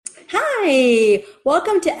Hi,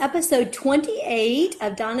 welcome to episode 28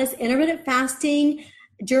 of Donna's Intermittent Fasting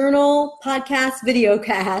Journal Podcast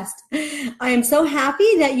Videocast. I am so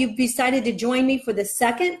happy that you've decided to join me for the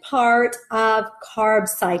second part of carb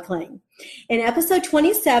cycling. In episode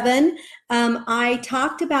 27, I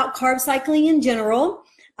talked about carb cycling in general.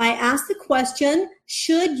 I asked the question,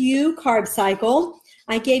 should you carb cycle?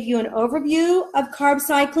 I gave you an overview of carb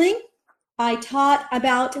cycling. I taught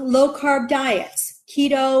about low carb diets,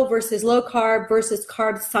 keto versus low carb versus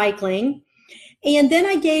carb cycling. And then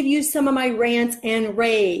I gave you some of my rants and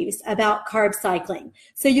raves about carb cycling.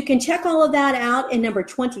 So you can check all of that out in number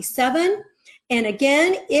 27. And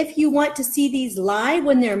again, if you want to see these live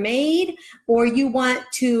when they're made, or you want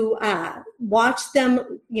to watch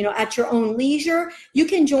them, at your own leisure, you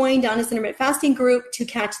can join Donna's Intermittent Fasting group to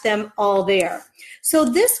catch them all there. So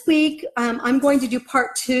this week, I'm going to do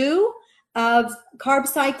part 2 of carb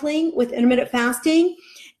cycling with intermittent fasting.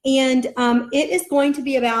 And it is going to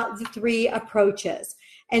be about the 3 approaches.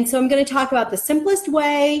 And so I'm going to talk about the simplest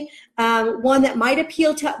way, one that might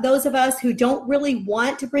appeal to those of us who don't really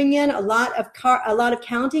want to bring in a lot of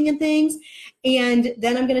counting and things. And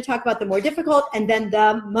then I'm going to talk about the more difficult and then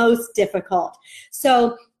the most difficult.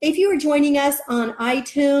 So if you are joining us on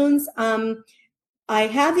iTunes, I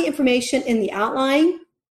have the information in the outline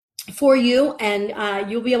for you, and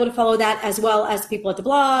you'll be able to follow that, as well as people at the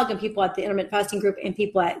blog and people at the intermittent fasting group and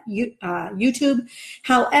people at YouTube.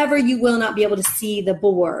 However, you will not be able to see the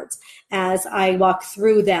boards as I walk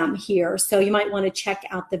through them here. So you might want to check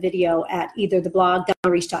out the video at either the blog,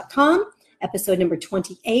 DonnaReish.com, episode number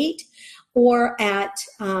 28, or at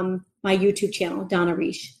my YouTube channel, Donna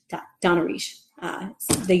Reish, the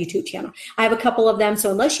YouTube channel. I have a couple of them.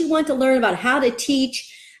 So unless you want to learn about how to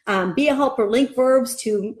teach be a helper, link verbs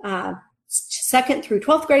to 2nd through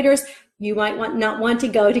 12th graders, you might not want to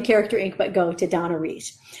go to Character Inc., but go to Donna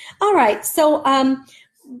Reish. All right, so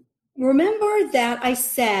remember that I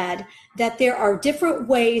said that there are different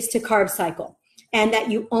ways to carb cycle, and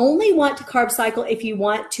that you only want to carb cycle if you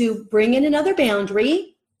want to bring in another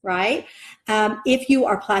boundary, right? If you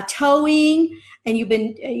are plateauing and you've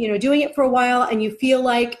been doing it for a while and you feel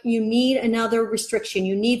like you need another restriction,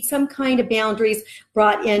 you need some kind of boundaries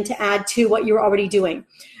brought in to add to what you're already doing.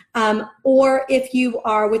 Or if you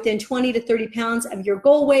are within 20 to 30 pounds of your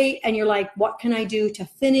goal weight and you're like, what can I do to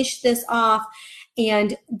finish this off?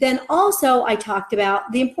 And then also I talked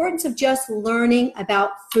about the importance of just learning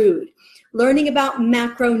about food, learning about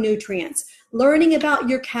macronutrients, learning about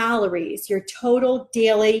your calories, your total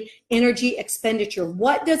daily energy expenditure.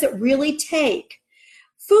 What does it really take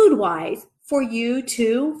food-wise for you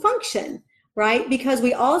to function, right? Because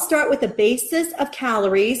we all start with a basis of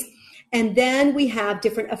calories, and then we have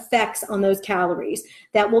different effects on those calories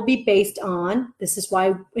that will be based on, this is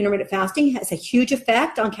why intermittent fasting has a huge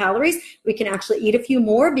effect on calories. We can actually eat a few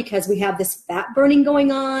more because we have this fat burning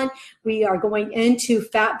going on. We are going into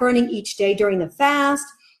fat burning each day during the fast.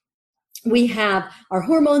 We have our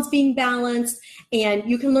hormones being balanced, and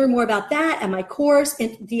you can learn more about that at my course,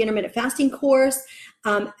 in the intermittent fasting course,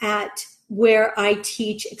 at where I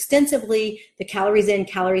teach extensively the calories in,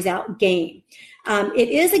 calories out game. It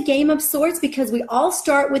is a game of sorts because we all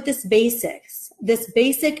start with this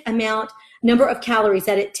basic number of calories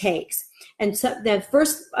that it takes. And so the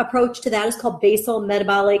first approach to that is called basal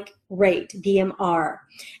metabolic rate, BMR.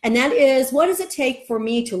 And that is, what does it take for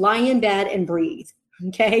me to lie in bed and breathe?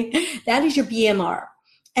 Okay, that is your BMR.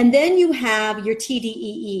 And then you have your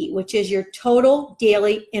TDEE, which is your total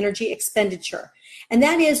daily energy expenditure. And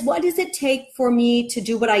that is, what does it take for me to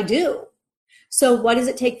do what I do? So what does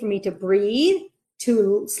it take for me to breathe,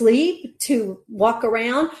 to sleep, to walk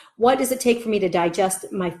around? What does it take for me to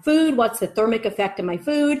digest my food? What's the thermic effect of my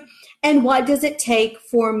food? And what does it take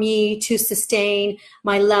for me to sustain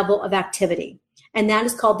my level of activity? And that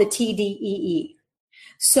is called the TDEE.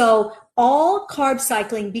 So all carb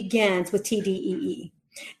cycling begins with TDEE.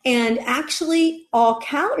 And actually, all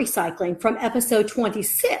calorie cycling from episode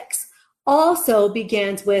 26 also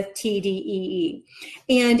begins with TDEE.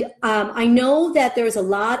 And I know that there's a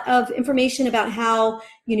lot of information about how,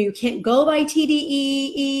 you can't go by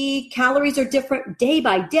TDEE. Calories are different day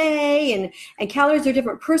by day, and calories are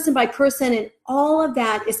different person by person, and all of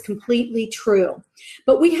that is completely true.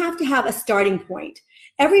 But we have to have a starting point.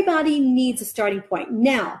 Everybody needs a starting point.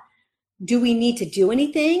 Now, do we need to do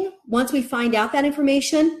anything once we find out that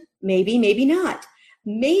information? Maybe, maybe not.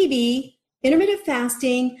 Maybe intermittent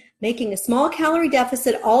fasting, making a small calorie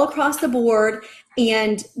deficit all across the board,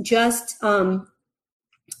 and just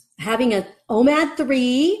having a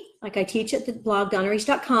OMAD3, like I teach at the blog,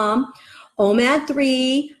 DonnaReish.com,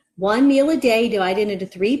 OMAD3, one meal a day divided into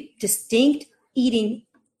 3 distinct eating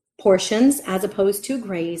portions as opposed to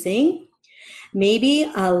grazing. Maybe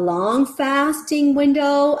a long fasting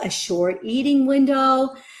window, a short eating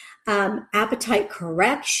window, appetite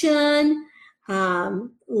correction,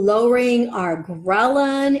 lowering our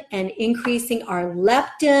ghrelin and increasing our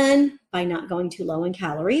leptin by not going too low in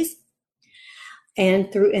calories,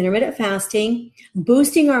 and through intermittent fasting,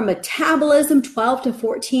 boosting our metabolism 12 to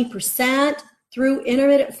 14% through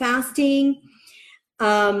intermittent fasting.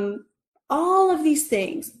 All of these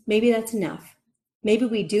things, maybe that's enough. Maybe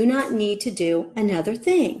we do not need to do another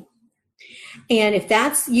thing. And if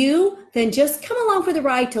that's you, then just come along for the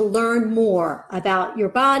ride to learn more about your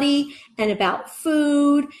body and about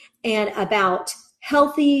food and about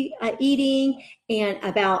healthy eating and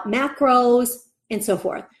about macros and so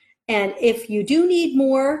forth. And if you do need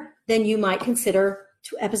more, then you might consider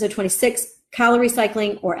episode 26, calorie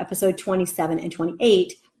cycling, or episode 27 and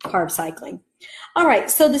 28, carb cycling. All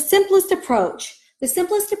right, so the simplest approach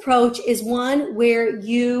is one where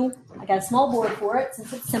I got a small board for it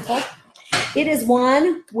since it's simple. It is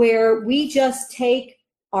one where we just take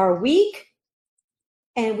our week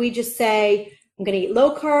and we just say, I'm going to eat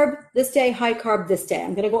low carb this day, high carb this day.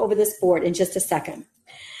 I'm going to go over this board in just a second.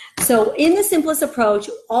 So in the simplest approach,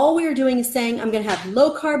 all we're doing is saying, I'm going to have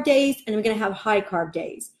low carb days and I'm going to have high carb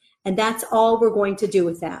days. And that's all we're going to do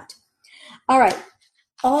with that. All right.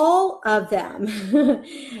 All of them,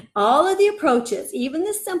 all of the approaches, even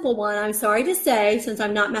the simple one, I'm sorry to say, since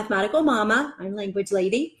I'm not mathematical mama, I'm language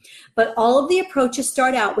lady, but all of the approaches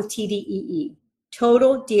start out with TDEE,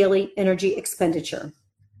 total daily energy expenditure.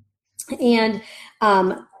 And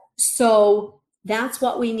so that's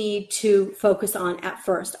what we need to focus on at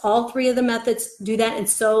first. All three of the methods do that, and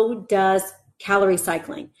so does calorie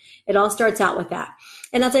cycling. It all starts out with that.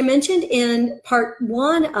 And as I mentioned in part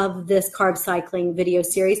 1 of this carb cycling video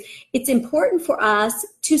series, it's important for us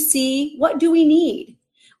to see, what do we need?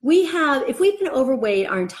 If we've been overweight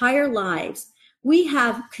our entire lives, we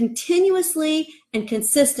have continuously and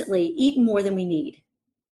consistently eaten more than we need.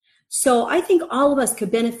 So I think all of us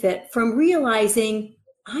could benefit from realizing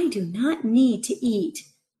I do not need to eat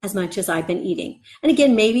as much as I've been eating. And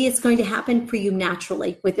again, maybe it's going to happen for you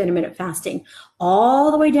naturally with intermittent fasting,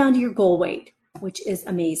 all the way down to your goal weight, which is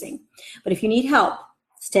amazing. But if you need help,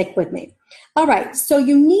 stick with me. All right, so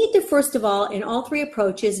you need to, first of all, in all three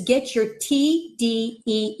approaches, get your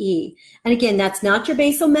TDEE. And again, that's not your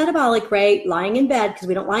basal metabolic rate, lying in bed, because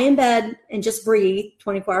we don't lie in bed and just breathe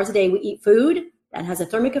 24 hours a day. We eat food. That has a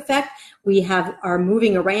thermic effect. We are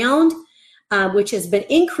moving around, which has been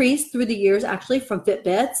increased through the years, actually, from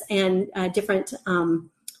Fitbits and different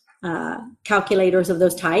calculators of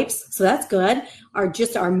those types. So that's good.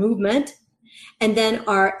 Our movement. And then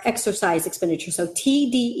our exercise expenditure. So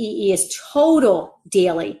TDEE is total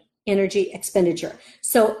daily energy expenditure.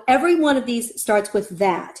 So every one of these starts with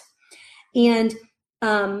that. And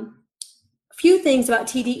a few things about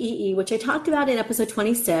TDEE, which I talked about in episode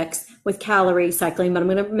 26 with calorie cycling, but I'm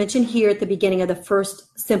going to mention here at the beginning of the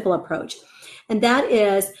first simple approach. And that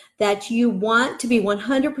is that you want to be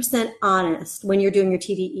 100% honest when you're doing your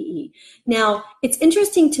TDEE. Now, it's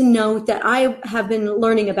interesting to note that I have been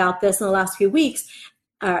learning about this in the last few weeks.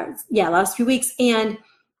 And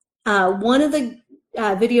one of the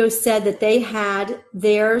videos said that they had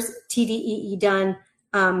theirs TDEE done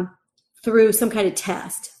through some kind of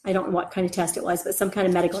test. I don't know what kind of test it was, but some kind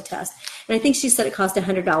of medical test. And I think she said it cost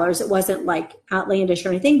 $100. It wasn't like outlandish or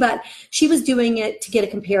anything, but she was doing it to get a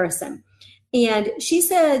comparison. And she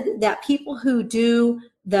said that people who do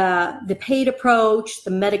the paid approach,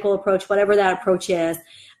 the medical approach, whatever that approach is,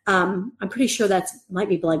 I'm pretty sure might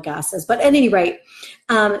be blood gases. But at any rate,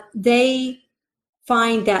 they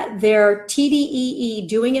find that their TDEE,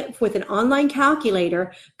 doing it with an online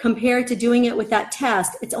calculator compared to doing it with that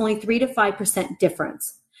test, it's only 3 to 5%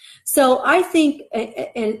 difference. So I think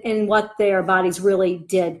in what their bodies really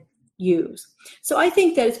did use. So I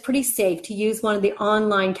think that it's pretty safe to use one of the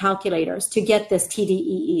online calculators to get this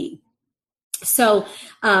TDEE. So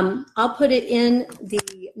I'll put it in the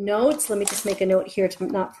notes. Let me just make a note here to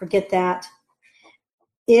not forget that.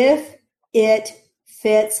 If it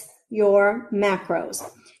fits your macros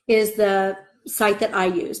is the site that I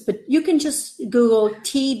use. But you can just Google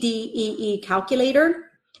TDEE calculator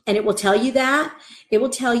and it will tell you that. It will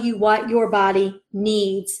tell you what your body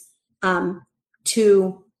needs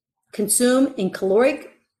to consume in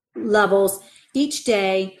caloric levels each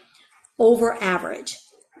day over average.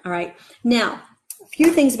 All right. Now, a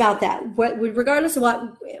few things about that. Regardless of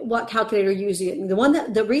what calculator you're using,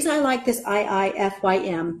 the reason I like this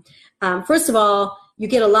IIFYM, first of all, you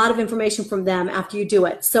get a lot of information from them after you do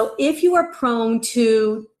it. So if you are prone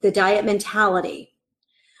to the diet mentality,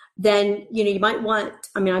 then you might want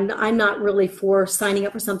I'm not really for signing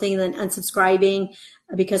up for something and then unsubscribing,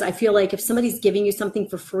 because I feel like if somebody's giving you something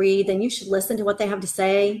for free, then you should listen to what they have to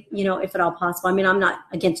say, if at all possible. I mean, I'm not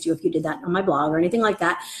against you if you did that on my blog or anything like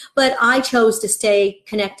that, but I chose to stay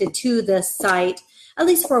connected to this site, at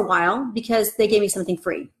least for a while, because they gave me something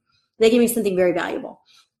free. They gave me something very valuable.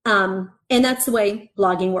 And that's the way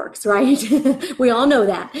blogging works, right? We all know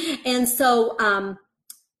that. And so,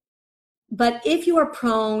 but if you are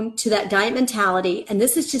prone to that diet mentality, and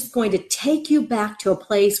this is just going to take you back to a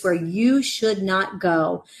place where you should not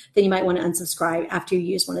go, then you might want to unsubscribe after you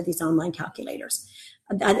use one of these online calculators.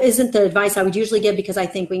 That isn't the advice I would usually give, because I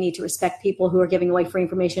think we need to respect people who are giving away free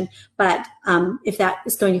information. But if that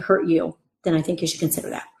is going to hurt you, then I think you should consider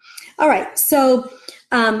that. All right. So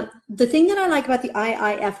the thing that I like about the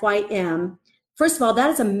IIFYM, first of all, that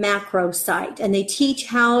is a macro site, and they teach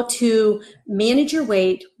how to manage your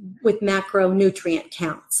weight with macronutrient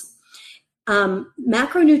counts.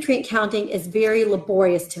 Macronutrient counting is very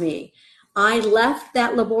laborious to me. I left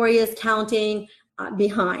that laborious counting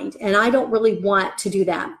behind, and I don't really want to do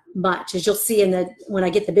that much. As you'll see when I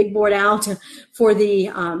get the big board out for the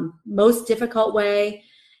most difficult way.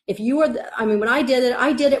 If you were, when I did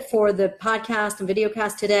it for the podcast and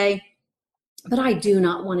videocast today. But I do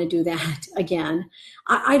not want to do that again.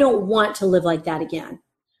 I don't want to live like that again.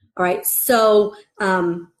 All right. So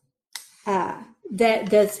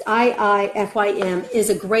this IIFYM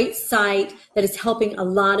is a great site that is helping a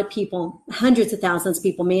lot of people, hundreds of thousands of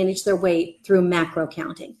people, manage their weight through macro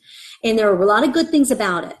counting. And there are a lot of good things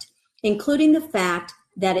about it, including the fact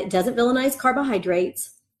that it doesn't villainize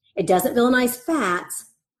carbohydrates. It doesn't villainize fats.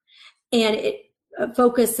 And it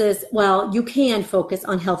focuses, you can focus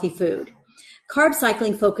on healthy food. Carb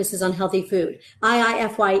cycling focuses on healthy food.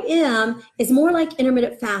 IIFYM is more like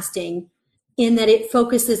intermittent fasting in that it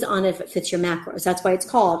focuses on if it fits your macros. That's why it's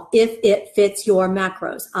called If It Fits Your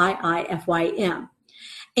Macros, IIFYM.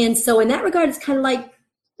 And so in that regard, it's kind of like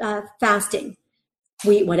fasting.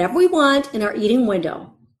 We eat whatever we want in our eating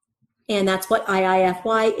window. And that's what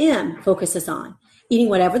IIFYM focuses on. Eating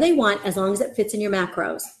whatever they want as long as it fits in your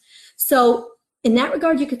macros. So in that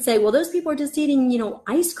regard, you could say, well, those people are just eating,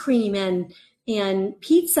 ice cream and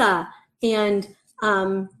pizza and,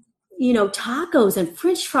 tacos and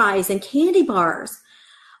French fries and candy bars.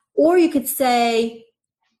 Or you could say,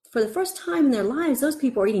 for the first time in their lives, those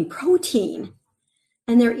people are eating protein,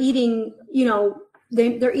 and they're eating,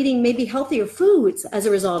 they're eating maybe healthier foods as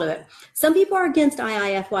a result of it. Some people are against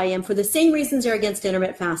IIFYM for the same reasons they're against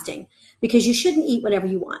intermittent fasting, because you shouldn't eat whatever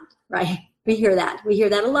you want, right? We hear that. We hear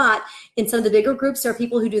that a lot. In some of the bigger groups, there are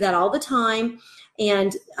people who do that all the time.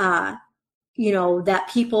 And, that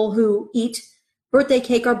people who eat birthday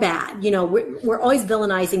cake are bad. We're always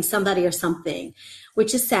villainizing somebody or something,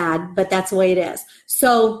 which is sad, but that's the way it is.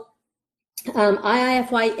 So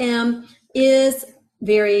IIFYM is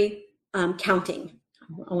very counting.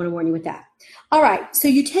 I want to warn you with that. All right. So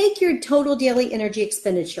you take your total daily energy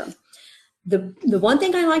expenditure. The one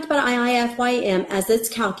thing I liked about IIFYM as its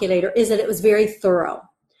calculator is that it was very thorough.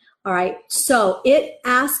 All right. So it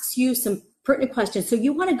asks you some pertinent questions. So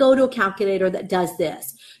you want to go to a calculator that does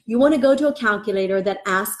this. You want to go to a calculator that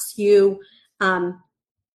asks you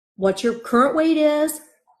what your current weight is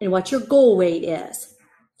and what your goal weight is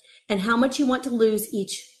and how much you want to lose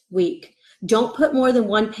each week. Don't put more than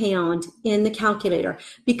 1 pound in the calculator,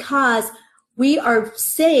 because we are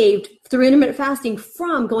saved through intermittent fasting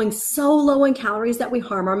from going so low in calories that we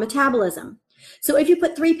harm our metabolism. So if you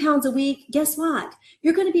put 3 pounds a week, guess what?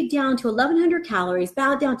 You're going to be down to 1,100 calories,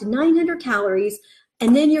 bow down to 900 calories,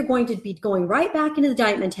 and then you're going to be going right back into the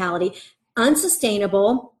diet mentality,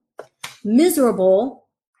 unsustainable, miserable,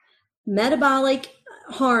 metabolic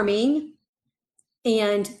harming,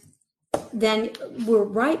 and then we're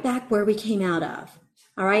right back where we came out of.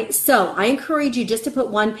 All right. So I encourage you just to put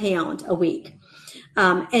 1 pound a week.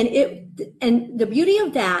 And the beauty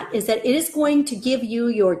of that is that it is going to give you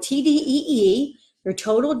your TDEE, your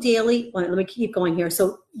total daily. Well, let me keep going here.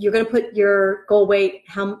 So you're going to put your goal weight,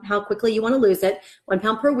 how quickly you want to lose it, 1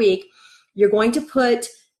 pound per week. You're going to put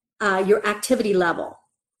your activity level.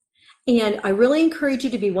 And I really encourage you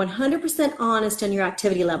to be 100% honest on your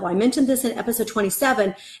activity level. I mentioned this in episode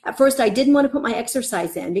 27. At first, I didn't want to put my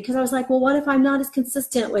exercise in because I was like, well, what if I'm not as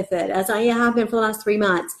consistent with it as I have been for the last 3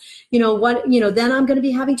 months? Then I'm going to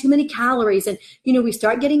be having too many calories. And, we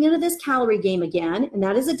start getting into this calorie game again. And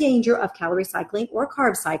that is a danger of calorie cycling or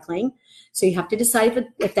carb cycling. So you have to decide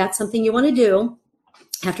if that's something you want to do.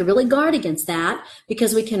 You have to really guard against that,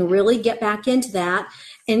 because we can really get back into that.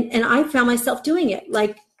 And I found myself doing it.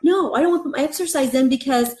 Like, no, I don't want to put my exercise in,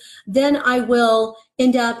 because then I will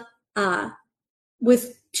end up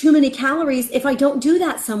with too many calories if I don't do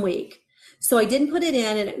that some week. So I didn't put it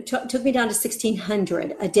in, and it took me down to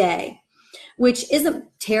 1,600 a day, which isn't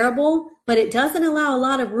terrible, but it doesn't allow a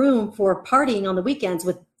lot of room for partying on the weekends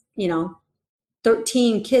with,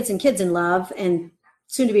 13 kids and kids in love and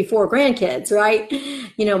soon to be 4 grandkids, right?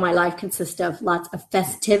 My life consists of lots of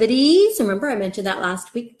festivities. Remember, I mentioned that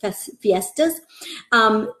last week, fiestas.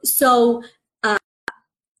 Then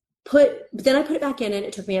I put it back in, and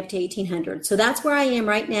it took me up to 1,800. So that's where I am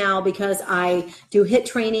right now, because I do HIIT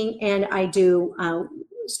training and I do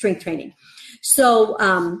strength training. So,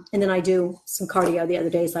 and then I do some cardio the other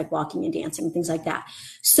days, like walking and dancing and things like that.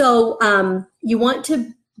 So you want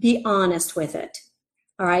to be honest with it.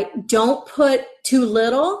 All right. Don't put too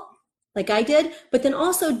little like I did, but then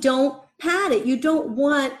also don't pad it. You don't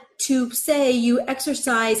want to say you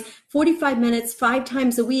exercise 45 minutes 5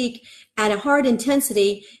 times a week at a hard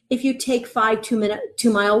intensity if you take 5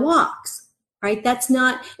 2-mile walks, right? That's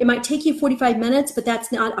not, it might take you 45 minutes, but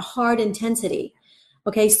that's not a hard intensity.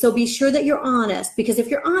 Okay. So be sure that you're honest, because if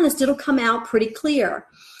you're honest, it'll come out pretty clear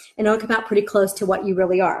and it'll come out pretty close to what you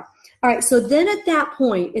really are. All right. So then at that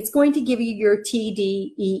point, it's going to give you your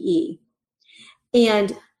TDEE.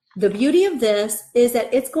 And the beauty of this is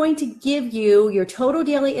that it's going to give you your total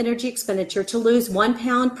daily energy expenditure to lose 1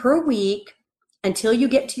 pound per week until you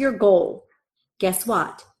get to your goal. Guess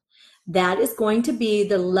what? That is going to be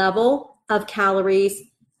the level of calories,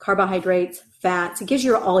 carbohydrates, fats. It gives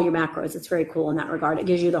you all your macros. It's very cool in that regard. It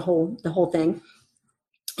gives you the whole thing.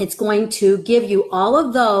 It's going to give you all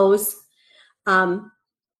of those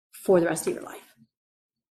for the rest of your life.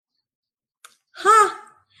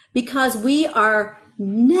 Because we are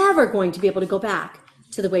never going to be able to go back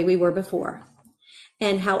to the way we were before.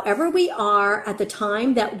 And however we are at the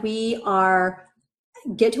time that we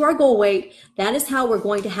get to our goal weight, that is how we're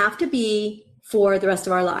going to have to be for the rest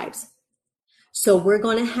of our lives. So we're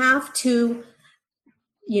going to have to,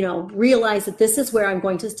 realize that this is where I'm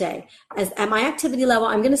going to stay. At my activity level,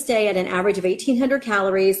 I'm going to stay at an average of 1,800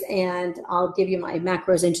 calories, and I'll give you my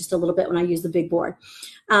macros in just a little bit when I use the big board.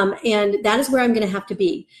 And that is where I'm going to have to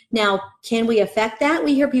be. Now, can we affect that?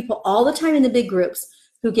 We hear people all the time in the big groups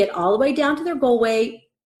who get all the way down to their goal weight,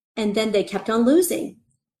 and then they kept on losing.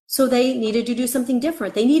 So they needed to do something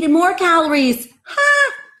different. They needed more calories.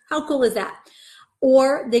 How cool is that?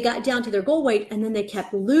 Or they got down to their goal weight and then they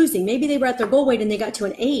kept losing. Maybe they were at their goal weight and they got to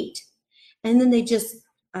an 8. And then they just,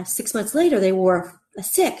 6 months later, they wore a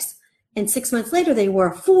 6. And 6 months later, they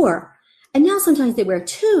wore a 4. And now sometimes they wear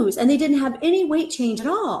 2s and they didn't have any weight change at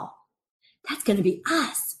all. That's going to be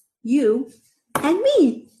us, you, and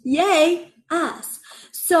me. Yay, us.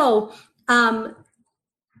 So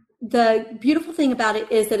the beautiful thing about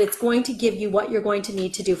it is that it's going to give you what you're going to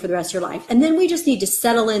need to do for the rest of your life. And then we just need to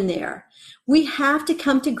settle in there. We have to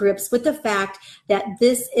come to grips with the fact that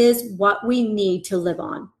this is what we need to live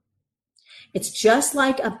on. It's just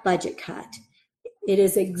like a budget cut. It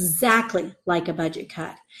is exactly like a budget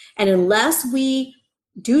cut. And unless we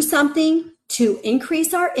do something to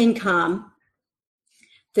increase our income,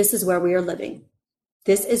 this is where we are living.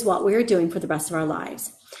 This is what we are doing for the rest of our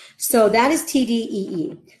lives. So that is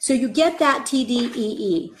TDEE. So you get that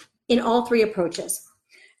TDEE in all 3 approaches.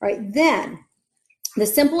 All right. Then the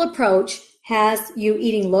simple approach has you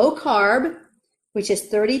eating low carb, which is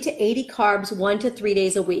 30 to 80 carbs 1 to 3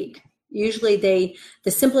 days a week. Usually the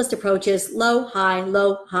simplest approach is low, high,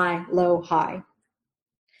 low, high, low, high.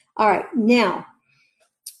 All right. Now,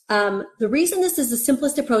 the reason this is the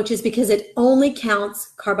simplest approach is because it only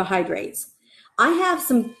counts carbohydrates. I have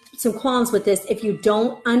some qualms with this if you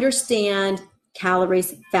don't understand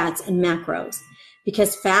calories, fats, and macros,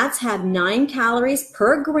 because fats have 9 calories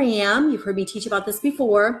per gram. You've heard me teach about this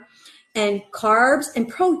before. And carbs and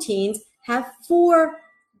proteins have 4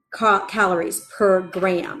 calories per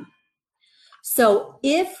gram. So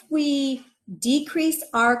if we decrease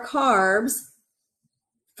our carbs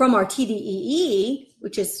from our TDEE,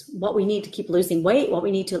 which is what we need to keep losing weight, what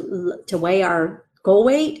we need to weigh our goal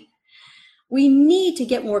weight, we need to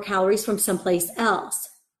get more calories from someplace else.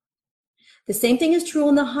 The same thing is true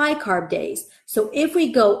on the high carb days. So if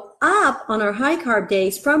we go up on our high carb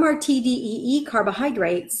days from our TDEE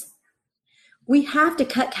carbohydrates, we have to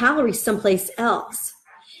cut calories someplace else.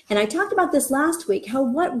 And I talked about this last week,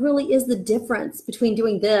 what really is the difference between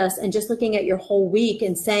doing this and just looking at your whole week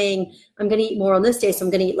and saying, I'm going to eat more on this day, so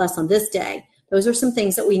I'm going to eat less on this day. Those are some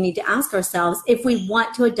things that we need to ask ourselves if we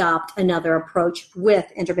want to adopt another approach with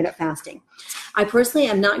intermittent fasting. I personally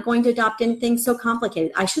am not going to adopt anything so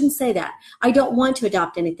complicated. I shouldn't say that. I don't want to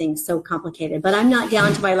adopt anything so complicated, but I'm not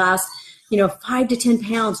down to my last, 5 to 10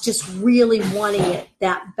 pounds, just really wanting it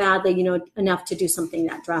that badly, enough to do something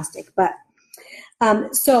that drastic. But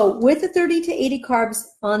So with the 30 to 80 carbs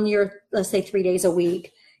on your, let's say 3 days a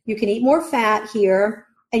week, you can eat more fat here,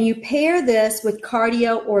 and you pair this with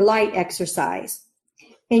cardio or light exercise,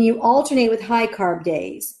 and you alternate with high carb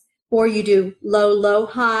days, or you do low, low,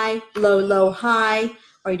 high, low, low, high,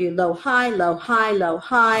 or you do low, high, low, high, low,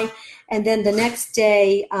 high. And then the next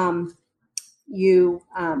day,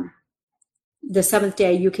 the seventh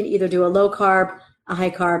day, you can either do a low carb, a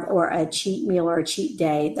high carb, or a cheat meal or a cheat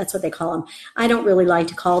day. That's what they call them. I don't really like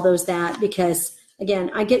to call those that because,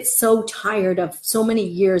 again, I get so tired of so many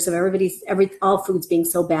years of all foods being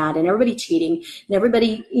so bad and everybody cheating and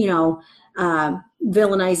everybody,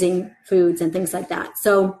 villainizing foods and things like that.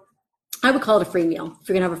 So I would call it a free meal if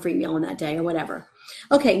you're going to have a free meal on that day or whatever.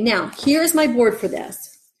 Okay, now here's my board for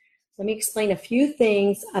this. Let me explain a few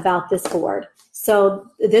things about this board. So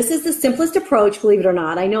this is the simplest approach, believe it or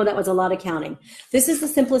not. I know that was a lot of counting. This is the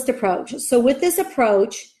simplest approach. So with this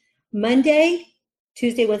approach, Monday,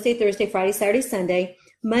 Tuesday, Wednesday, Thursday, Friday, Saturday, Sunday.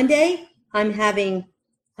 Monday, I'm having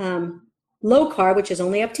low carb, which is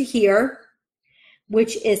only up to here,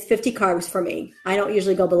 which is 50 carbs for me. I don't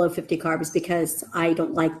usually go below 50 carbs because I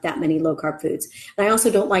don't like that many low carb foods. And I also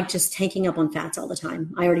don't like just tanking up on fats all the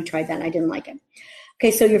time. I already tried that and I didn't like it. Okay,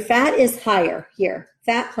 so your fat is higher here,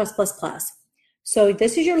 fat plus, plus, plus. So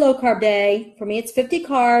this is your low carb day. For me, it's 50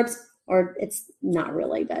 carbs, or it's not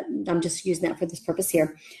really, but I'm just using that for this purpose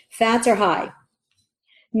here. Fats are high.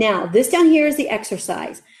 Now, this down here is the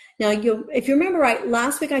exercise. Now, if you remember right,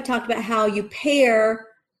 last week I talked about how you pair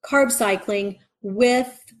carb cycling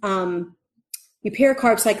with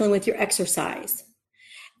your exercise.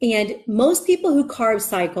 And most people who carb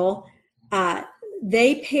cycle,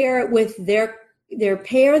 they pair with their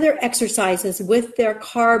exercises with their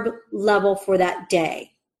carb level for that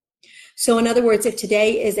day. So in other words, if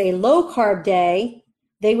today is a low carb day,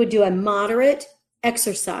 they would do a moderate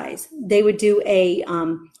exercise. They would do a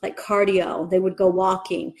like cardio. They would go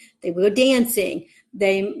walking. They would go dancing.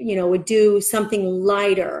 They would do something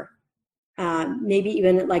lighter, maybe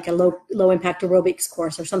even like a low impact aerobics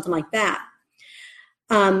course or something like that.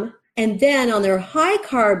 And then on their high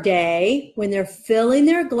carb day, when they're filling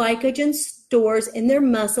their glycogen stores in their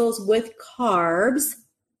muscles with carbs,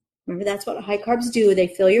 remember that's what high carbs do, they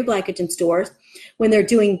fill your glycogen stores. When they're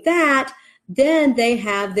doing that, then they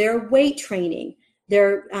have their weight training,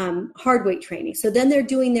 their hard weight training. So then they're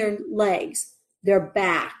doing their legs, their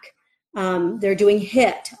back, they're doing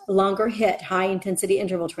longer HIIT, high intensity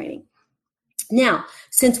interval training. Now,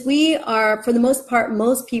 since we are, for the most part,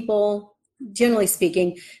 most people, generally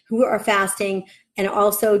speaking, who are fasting and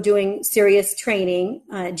also doing serious training,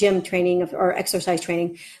 gym training or exercise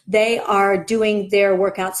training, they are doing their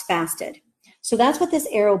workouts fasted. So that's what this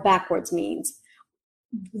arrow backwards means.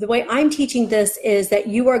 The way I'm teaching this is that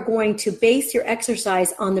you are going to base your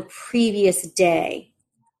exercise on the previous day.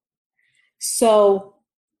 So,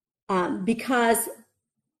 because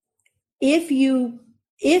if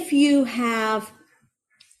you have,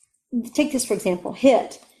 take this for example,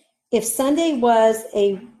 HIIT. If Sunday was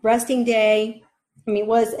a resting day,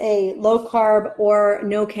 was a low carb or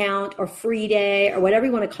no count or free day or whatever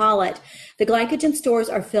you want to call it, the glycogen stores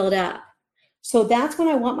are filled up. So that's when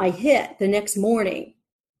I want my HIIT the next morning,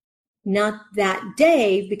 not that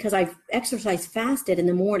day because I've exercised fasted in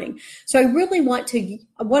the morning. So I really what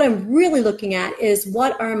I'm really looking at is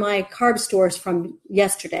what are my carb stores from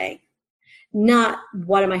yesterday, not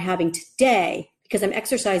what am I having today because I'm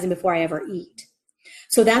exercising before I ever eat.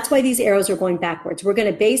 So that's why these arrows are going backwards. We're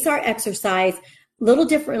going to base our exercise a little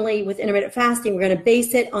differently with intermittent fasting. We're going to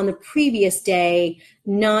base it on the previous day,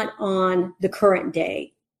 not on the current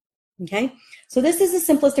day. Okay? So this is the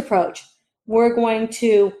simplest approach. We're going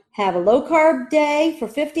to have a low carb day for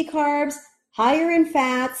 50 carbs, higher in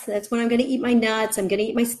fats. That's when I'm going to eat my nuts. I'm going to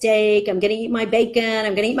eat my steak. I'm going to eat my bacon.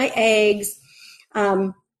 I'm going to eat my eggs.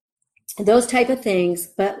 Those type of things,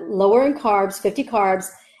 but lower in carbs, 50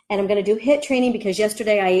 carbs. And I'm going to do HIIT training because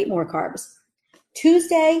yesterday I ate more carbs.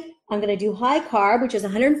 Tuesday, I'm going to do high carb, which is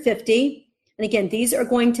 150. And again, these are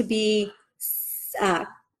going to be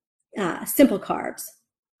simple carbs.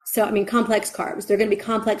 So, complex carbs. They're going to be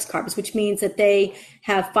complex carbs, which means that they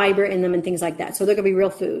have fiber in them and things like that. So they're going to be real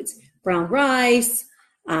foods. Brown rice,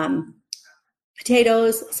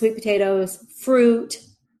 potatoes, sweet potatoes, fruit,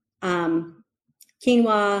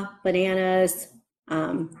 quinoa, bananas,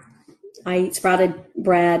 I eat sprouted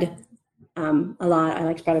bread a lot. I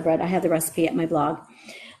like sprouted bread. I have the recipe at my blog.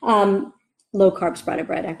 Low carb sprouted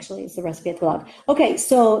bread actually is the recipe at the blog. Okay,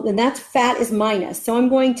 so then that's fat is minus. So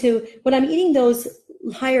when I'm eating those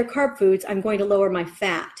higher carb foods, I'm going to lower my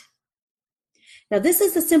fat. Now this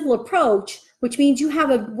is the simple approach, which means you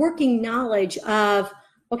have a working knowledge of,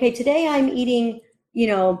 okay, today I'm eating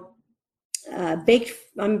baked,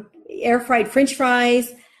 air fried French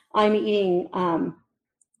fries. I'm eating,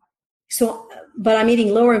 but I'm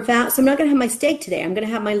eating lower in fat. So I'm not going to have my steak today. I'm going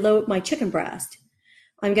to have my chicken breast.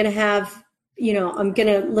 I'm going to have, I'm going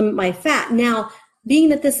to limit my fat. Now, being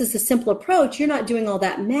that this is a simple approach, you're not doing all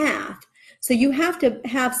that math. So you have to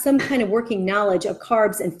have some kind of working knowledge of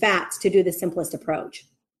carbs and fats to do the simplest approach,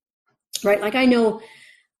 right? Like I know,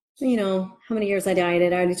 how many years I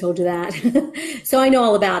dieted. I already told you that. So I know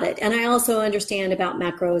all about it. And I also understand about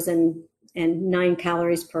macros and 9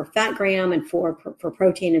 calories per fat gram and 4 for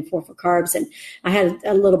protein and 4 for carbs. And I had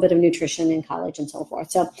a little bit of nutrition in college and so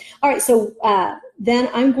forth. So, all right. So then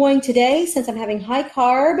I'm going today, since I'm having high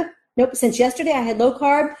carb, since yesterday I had low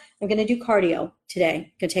carb, I'm going to do cardio today.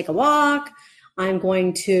 I'm going to take a walk. I'm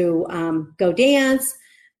going to go dance.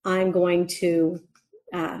 I'm going to,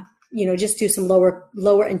 just do some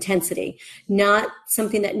lower intensity, not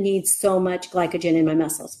something that needs so much glycogen in my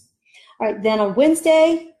muscles. All right, then on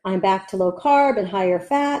Wednesday, I'm back to low carb and higher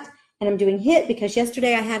fat, and I'm doing HIIT because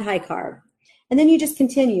yesterday I had high carb. And then you just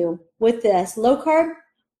continue with this: low carb,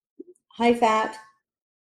 high fat,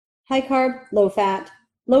 high carb, low fat,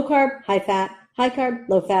 low carb, high fat, high carb,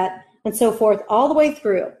 low fat, and so forth all the way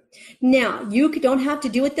through. Now, you don't have to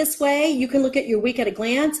do it this way. You can look at your week at a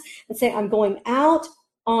glance and say, I'm going out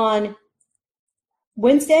on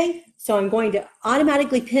Wednesday, so I'm going to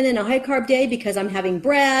automatically pin in a high carb day because I'm having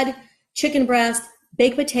bread, chicken breast,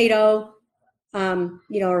 baked potato,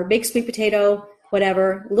 or baked sweet potato,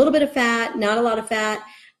 whatever, a little bit of fat, not a lot of fat,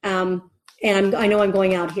 and I know I'm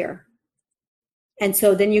going out here. And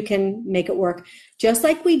so then you can make it work, just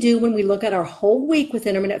like we do when we look at our whole week with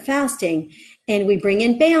intermittent fasting, and we bring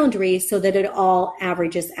in boundaries so that it all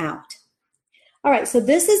averages out. All right, so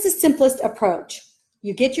this is the simplest approach.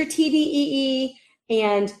 You get your TDEE,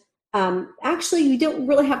 and actually you don't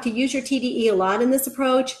really have to use your TDEE a lot in this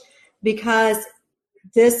approach, because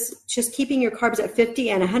this, just keeping your carbs at 50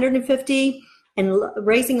 and 150 and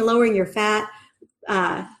raising and lowering your fat,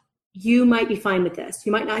 you might be fine with this.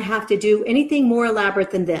 You might not have to do anything more elaborate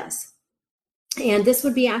than this. And this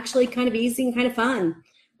would be actually kind of easy and kind of fun.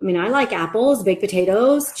 I mean, I like apples, baked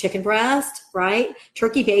potatoes, chicken breast, right?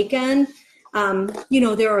 Turkey bacon.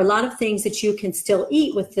 There are a lot of things that you can still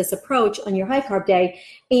eat with this approach on your high carb day,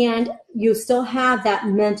 and you still have that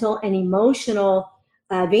mental and emotional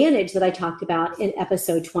advantage that I talked about in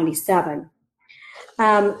episode 27.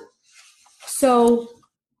 So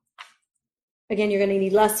again, you're going to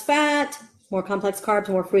need less fat, more complex carbs,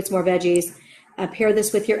 more fruits, more veggies. Pair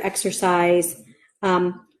this with your exercise.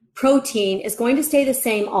 Protein is going to stay the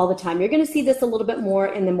same all the time. You're going to see this a little bit more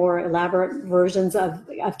in the more elaborate versions of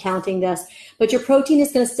counting this, but your protein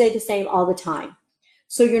is going to stay the same all the time.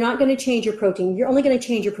 So you're not going to change your protein. You're only going to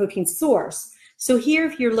change your protein source. So here,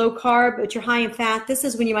 if you're low carb, but you're high in fat, this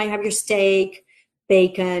is when you might have your steak,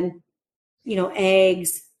 bacon,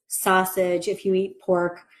 eggs, sausage, if you eat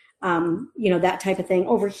pork, that type of thing.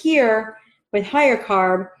 Over here with higher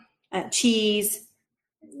carb, cheese,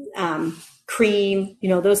 cream,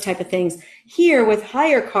 those type of things. Here with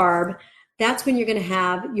higher carb, that's when you're going to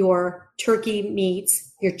have your turkey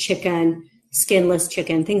meats, your chicken, skinless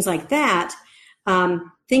chicken, things like that.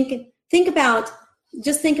 Think about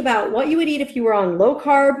what you would eat if you were on a low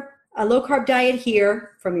carb diet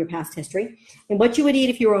here from your past history, and what you would eat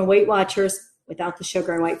if you were on Weight Watchers without the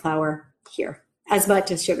sugar and white flour here, as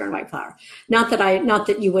much as sugar and white flour. Not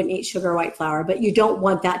that you wouldn't eat sugar or white flour, but you don't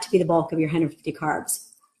want that to be the bulk of your 150 carbs.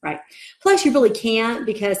 Right. Plus, you really can't,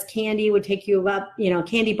 because candy would take you up,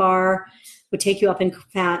 candy bar would take you up in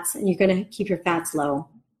fats, and you're going to keep your fats low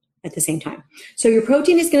at the same time. So your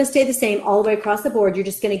protein is going to stay the same all the way across the board. You're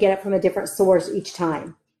just going to get it from a different source each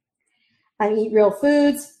time. And eat real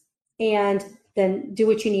foods, and then do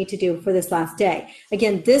what you need to do for this last day.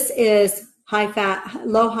 Again, this is high fat,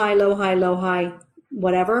 low, high, low, high, low, high,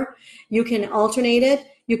 whatever. You can alternate it.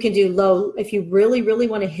 You can do low. If you really, really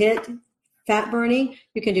want to hit fat burning,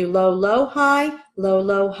 you can do low, low, high, low,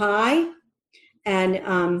 low, high.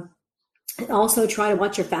 And also try to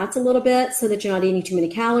watch your fats a little bit so that you're not eating too many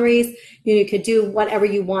calories. You could do whatever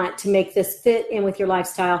you want to make this fit in with your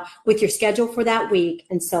lifestyle, with your schedule for that week,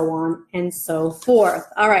 and so on and so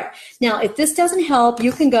forth. All right. Now, if this doesn't help,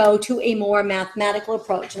 you can go to a more mathematical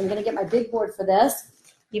approach. And I'm going to get my big board for this,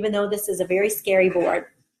 even though this is a very scary board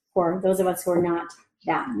for those of us who are not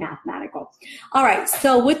that mathematical. All right.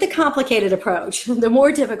 So with the complicated approach, the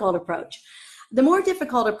more difficult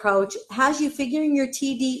approach has you figuring your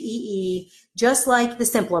TDEE just like the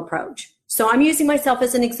simple approach. So I'm using myself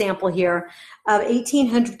as an example here of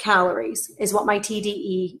 1,800 calories is what my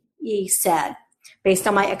TDEE said, based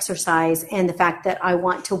on my exercise and the fact that I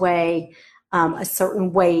want to weigh a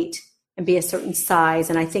certain weight and be a certain size.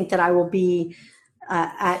 And I think that I will be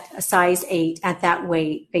at a size 8 at that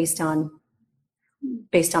weight based on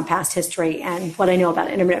past history and what I know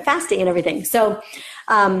about intermittent fasting and everything. So,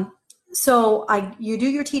 you do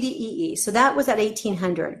your TDEE. So that was at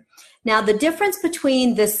 1800. Now the difference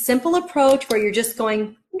between this simple approach where you're just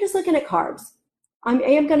going, I'm just looking at carbs. I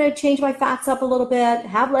am going to change my fats up a little bit,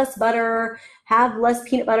 have less butter, have less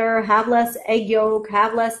peanut butter, have less egg yolk,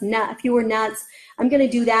 have fewer nuts. I'm going to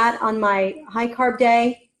do that on my high carb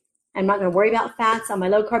day. I'm not going to worry about fats on my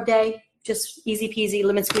low carb day. Just easy peasy,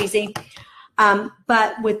 lemon squeezy.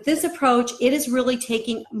 But with this approach, it is really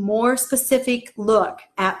taking more specific look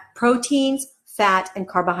at proteins, fat, and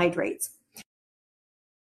carbohydrates.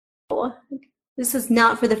 This is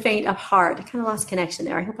not for the faint of heart. I kind of lost connection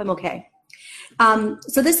there. I hope I'm okay.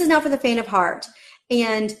 So this is not for the faint of heart.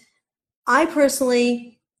 And I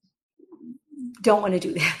personally don't want to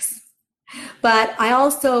do this. But I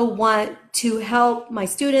also want to help my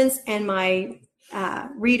students and my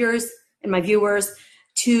readers and my viewers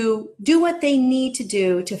to do what they need to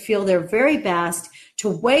do to feel their very best, to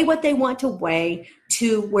weigh what they want to weigh,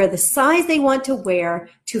 to wear the size they want to wear,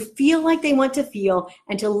 to feel like they want to feel,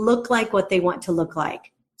 and to look like what they want to look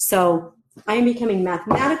like. So I am becoming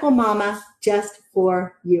Mathematical Mama just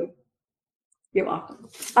for you. You're welcome.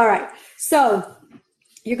 All right. So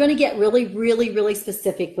you're going to get really, really, really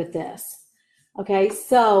specific with this. Okay.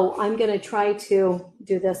 So I'm going to try to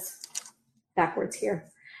do this backwards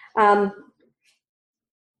here.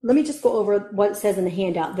 Let me just go over what it says in the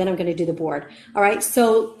handout, then I'm going to do the board. All right,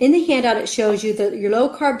 so in the handout, it shows you that your low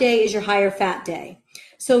carb day is your higher fat day.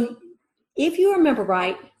 So if you remember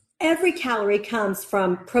right, every calorie comes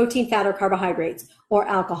from protein, fat, or carbohydrates, or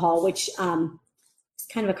alcohol, which is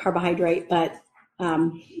kind of a carbohydrate, but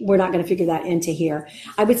we're not going to figure that into here.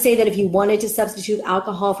 I would say that if you wanted to substitute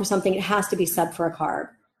alcohol for something, it has to be subbed for a carb.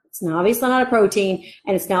 It's obviously not a protein,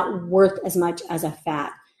 and it's not worth as much as a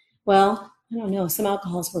fat. Well, I don't know, some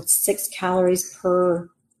alcohol is worth 6 calories per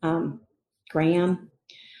gram.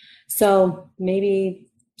 So maybe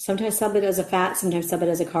sometimes sub it as a fat, sometimes sub it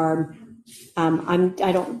as a carb.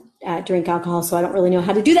 I don't drink alcohol, so I don't really know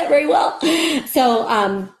how to do that very well.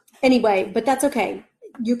 So anyway, but that's okay.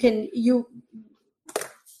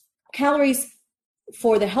 Calories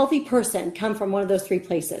for the healthy person come from one of those 3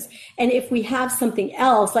 places. And if we have something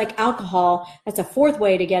else like alcohol, that's a 4th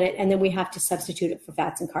way to get it. And then we have to substitute it for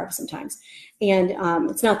fats and carbs sometimes. And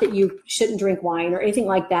it's not that you shouldn't drink wine or anything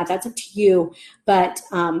like that. That's up to you. But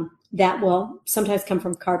that will sometimes come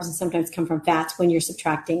from carbs and sometimes come from fats when you're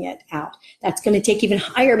subtracting it out. That's going to take even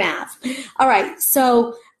higher math. All right.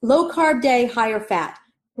 So low carb day, higher fat.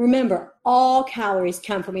 Remember, all calories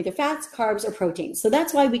come from either fats, carbs, or proteins. So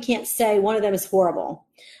that's why we can't say one of them is horrible.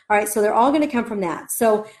 All right, so they're all going to come from that.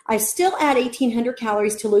 So I still add 1,800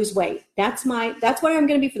 calories to lose weight. That's what I'm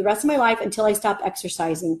going to be for the rest of my life until I stop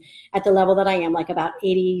exercising at the level that I am, like about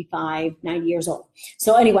 85, 90 years old.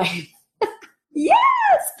 So anyway,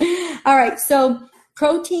 yes! All right, so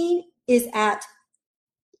protein is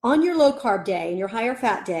on your low carb day and your higher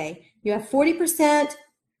fat day, you have 40%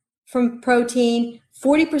 from protein,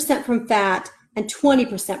 40% from fat, and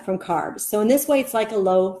 20% from carbs. So in this way, it's like a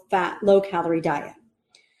low fat, low calorie diet.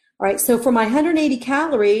 All right, so for my 180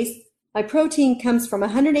 calories, my protein comes from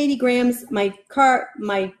 180 grams. My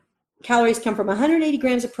calories come from 180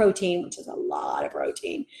 grams of protein, which is a lot of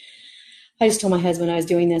protein. I just told my husband I was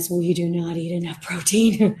doing this. We do not eat enough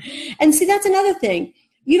protein. And see, that's another thing.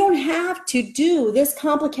 You don't have to do this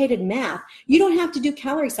complicated math. You don't have to do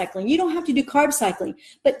calorie cycling. You don't have to do carb cycling,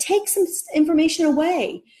 but take some information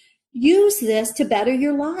away. Use this to better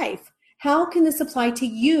your life. How can this apply to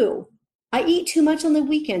you? I eat too much on the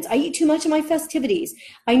weekends. I eat too much on my festivities.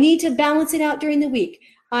 I need to balance it out during the week.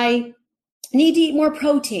 I need to eat more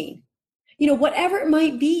protein. Whatever it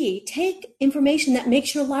might be, take information that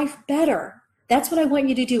makes your life better. That's what I want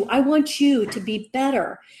you to do. I want you to be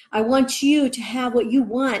better. I want you to have what you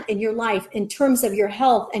want in your life in terms of your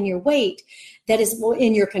health and your weight that is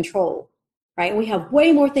in your control, right? We have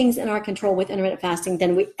way more things in our control with intermittent fasting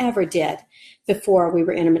than we ever did before we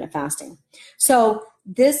were intermittent fasting. So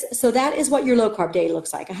that is what your low carb day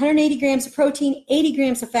looks like. 180 grams of protein, 80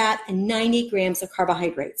 grams of fat, and 90 grams of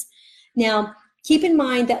carbohydrates. Now, keep in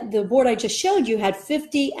mind that the board I just showed you had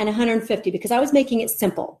 50 and 150 because I was making it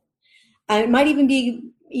simple. It might even be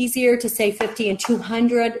easier to say 50 and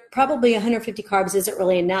 200. Probably 150 carbs isn't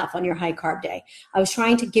really enough on your high carb day. I was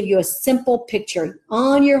trying to give you a simple picture.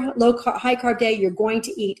 On your high carb day, you're going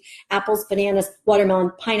to eat apples, bananas,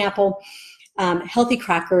 watermelon, pineapple, healthy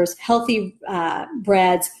crackers, healthy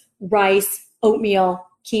breads, rice, oatmeal,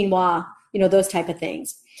 quinoa, those type of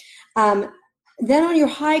things. Then on your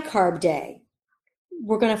high carb day,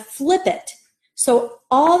 we're going to flip it. So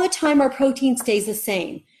all the time our protein stays the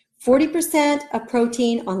same. 40% of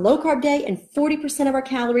protein on low carb day and 40% of our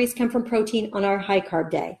calories come from protein on our high carb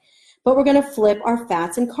day. But we're going to flip our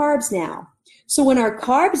fats and carbs now. So when our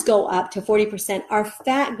carbs go up to 40%, our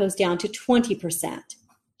fat goes down to 20%.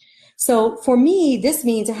 So for me, this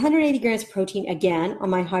means 180 grams of protein again on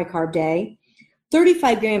my high carb day,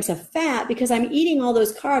 35 grams of fat. Because I'm eating all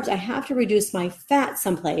those carbs, I have to reduce my fat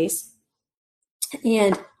someplace,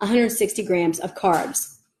 and 160 grams of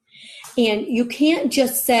carbs. And you can't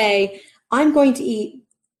just say, I'm going to eat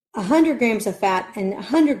 100 grams of fat and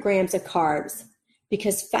 100 grams of carbs,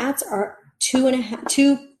 because fats are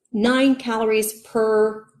 9 calories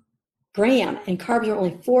per gram and carbs are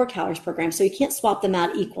only 4 calories per gram. So you can't swap them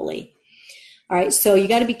out equally. All right. So you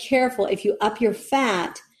got to be careful. If you up your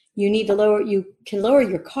fat, you can lower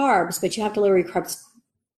your carbs, but you have to lower your carbs,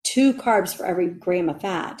 2 carbs for every gram of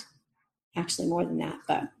fat. Actually more than that,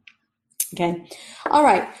 but okay. All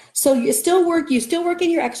right. So you still work in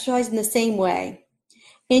your exercise in the same way.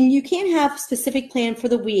 And you can't have a specific plan for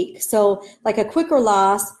the week. So like a quicker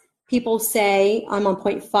loss, people say, I'm on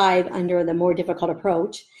 0.5 under the more difficult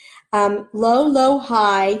approach. Low, low,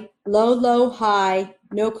 high, no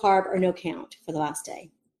carb or no count for the last day.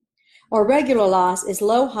 Or regular loss is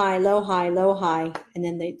low, high, low, high, low, high, and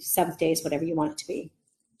then the 7th day is whatever you want it to be.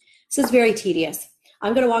 This is very tedious.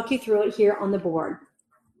 I'm going to walk you through it here on the board.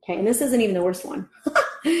 Okay, and this isn't even the worst one.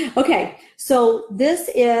 Okay, so this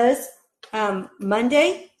is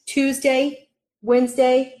Monday, Tuesday,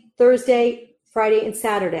 Wednesday, Thursday, Friday, and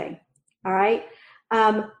Saturday. All right.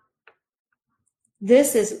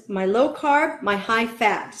 This is my low carb, my high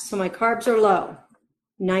fat. So my carbs are low,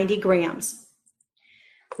 90 grams.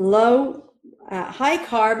 High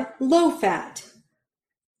carb, low fat.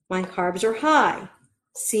 My carbs are high,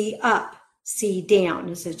 C up, C down.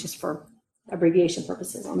 This is just for abbreviation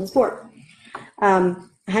purposes on this board.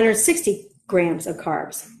 160 grams of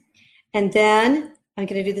carbs. And then I'm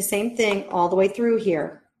going to do the same thing all the way through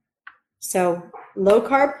here. So low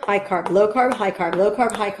carb, high carb, low carb, high carb, low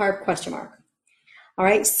carb, high carb, question mark. All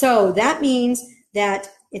right. So that means that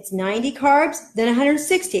it's 90 carbs, then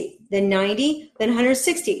 160, then 90, then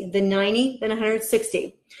 160, then 90, then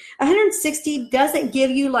 160. 160 doesn't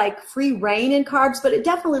give you like free reign in carbs, but it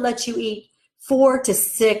definitely lets you eat 4 to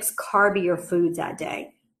 6 carbier foods that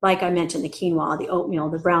day. Like I mentioned, the quinoa, the oatmeal,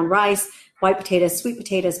 the brown rice, white potatoes, sweet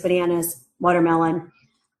potatoes, bananas, watermelon,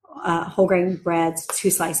 whole grain breads, 2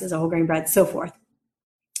 slices of whole grain bread, so forth.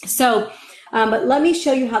 So, but let me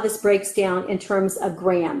show you how this breaks down in terms of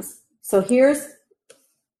grams. So here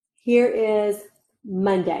is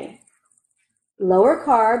Monday. Lower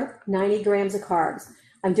carb, 90 grams of carbs.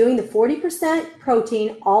 I'm doing the 40%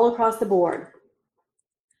 protein all across the board.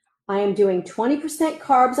 I am doing 20%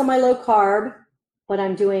 carbs on my low carb, but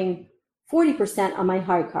I'm doing 40% on my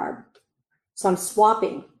high carb. So I'm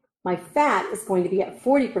swapping. My fat is going to be at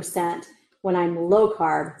 40% when I'm low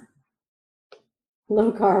carb,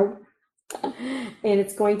 and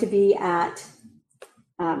it's going to be at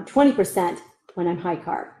 20% when I'm high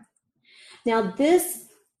carb. Now this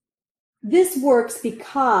works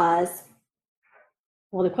because,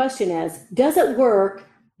 well, the question is, does it work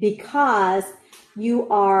because you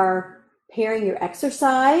are pairing your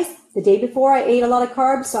exercise? The day before I ate a lot of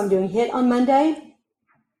carbs, so I'm doing HIIT on Monday.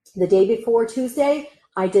 The day before Tuesday,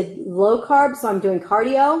 I did low carb, so I'm doing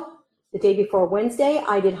cardio. The day before Wednesday,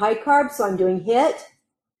 I did high carb, so I'm doing HIIT.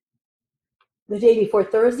 The day before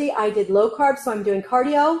Thursday, I did low carb, so I'm doing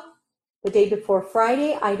cardio. The day before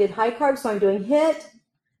Friday, I did high carb, so I'm doing HIIT.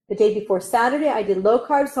 The day before Saturday, I did low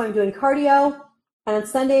carb, so I'm doing cardio. And on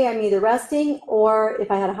Sunday, I'm either resting, or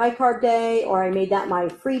if I had a high carb day, or I made that my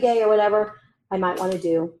free day or whatever, I might want to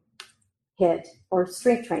do HIIT or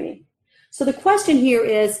strength training. So the question here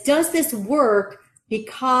is, does this work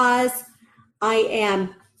because I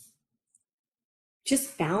am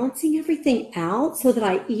just balancing everything out so that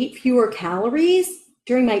I eat fewer calories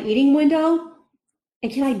during my eating window?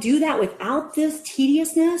 And can I do that without this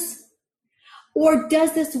tediousness? Or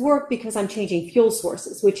does this work because I'm changing fuel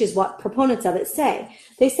sources, which is what proponents of it say.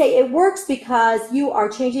 They say it works because you are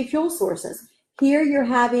changing fuel sources. Here you're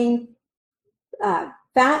having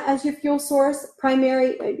fat as your fuel source,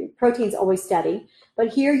 primary protein's always steady, but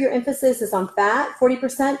here your emphasis is on fat,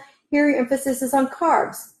 40%. Here your emphasis is on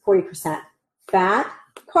carbs, 40%. Fat,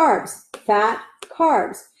 carbs.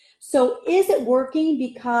 So is it working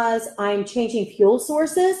because I'm changing fuel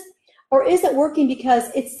sources? Or is it working because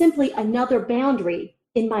it's simply another boundary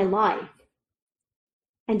in my life?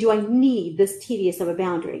 And do I need this tedious of a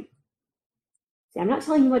boundary? See, I'm not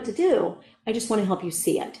telling you what to do. I just want to help you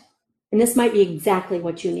see it. And this might be exactly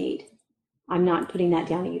what you need. I'm not putting that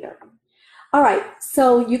down either. All right,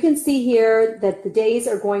 so you can see here that the days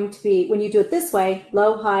are going to be, when you do it this way,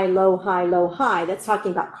 low, high, low, high, low, high. That's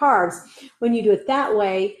talking about carbs. When you do it that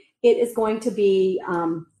way, it is going to be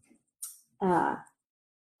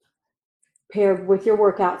paired with your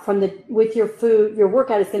workout with your food. Your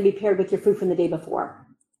workout is going to be paired with your food from the day before.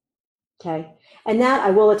 Okay, and that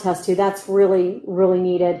I will attest to. That's really, really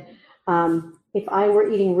needed. If I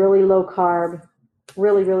were eating really low carb,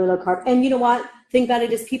 really, really low carb, and you know what? Think about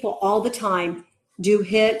it as people all the time do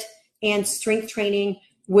HIIT and strength training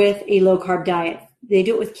with a low carb diet. They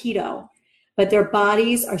do it with keto, but their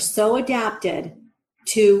bodies are so adapted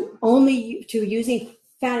to using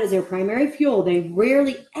fat as their primary fuel. They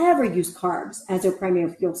rarely ever use carbs as their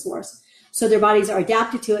primary fuel source. So their bodies are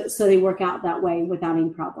adapted to it, so they work out that way without any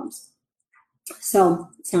problems. So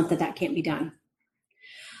it's not that that can't be done.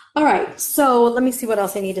 All right, so let me see what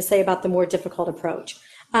else I need to say about the more difficult approach.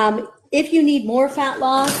 If you need more fat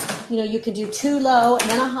loss, you can do 2 low and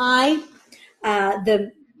then a high.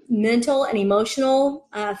 The mental and emotional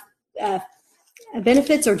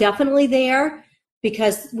benefits are definitely there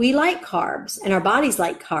because we like carbs and our bodies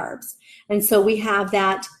like carbs. And so we have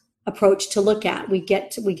that approach to look at. We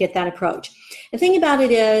get that approach. The thing about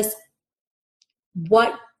it is,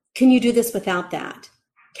 what can you do this without that?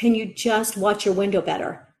 Can you just watch your window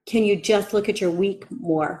better? Can you just look at your week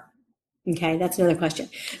more? Okay, that's another question.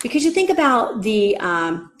 Because you think about the,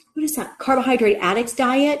 what is that, carbohydrate addicts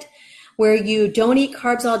diet, where you don't eat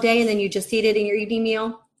carbs all day and then you just eat it in your evening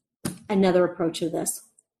meal. Another approach of this,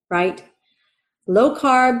 right? Low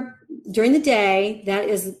carb during the day, that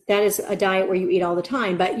is a diet where you eat all the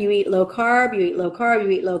time, but you eat low carb, you eat low carb,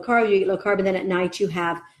 you eat low carb, you eat low carb, and then at night you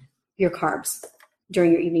have your carbs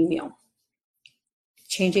during your evening meal.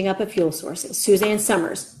 Changing up of fuel sources. Suzanne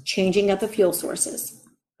Summers, changing up of fuel sources.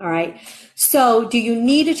 All right. So do you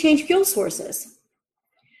need to change fuel sources?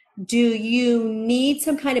 Do you need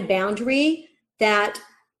some kind of boundary that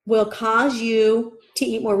will cause you to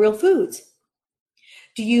eat more real foods?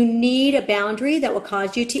 Do you need a boundary that will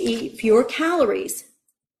cause you to eat fewer calories?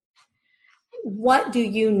 What do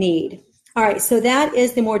you need? All right. So that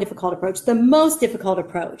is the more difficult approach. The most difficult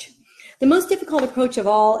approach. The most difficult approach of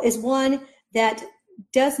all is one that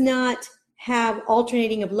does not have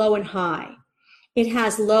alternating of low and high. It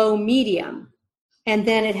has low, medium, and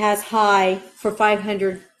then it has high for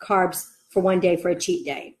 500 carbs for one day for a cheat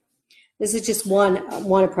day. This is just one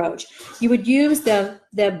approach. You would use the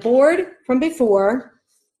board from before,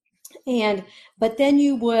 but then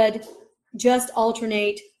you would just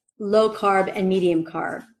alternate low carb and medium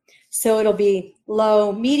carb. So it'll be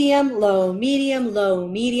low, medium, low, medium, low,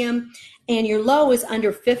 medium. And your low is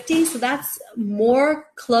under 50, so that's more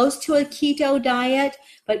close to a keto diet.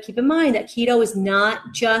 But keep in mind that keto is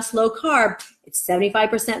not just low carb, it's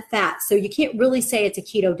 75% fat. So you can't really say it's a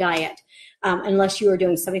keto diet unless you are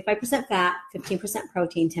doing 75% fat, 15%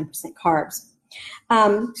 protein, 10% carbs.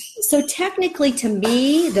 So technically, to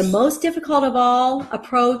me, the most difficult of all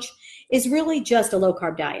approach is really just a low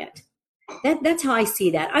carb diet. That's how I see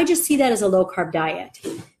that. I just see that as a low carb diet.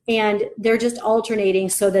 And they're just alternating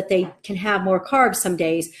so that they can have more carbs some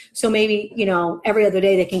days. So maybe, every other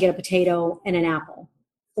day they can get a potato and an apple,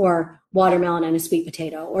 or watermelon and a sweet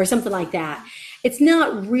potato, or something like that. It's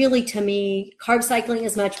not really, to me, carb cycling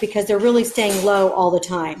as much because they're really staying low all the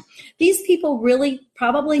time. These people really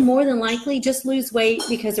probably more than likely just lose weight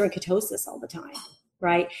because they're in ketosis all the time,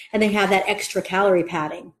 right? And they have that extra calorie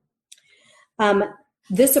padding.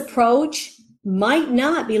 This approach might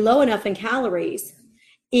not be low enough in calories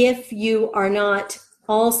if you are not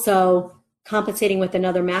also compensating with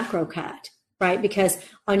another macro cut, right? Because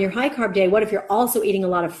on your high carb day, what if you're also eating a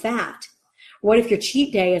lot of fat? What if your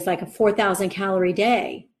cheat day is like a 4,000 calorie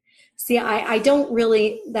day? See, I don't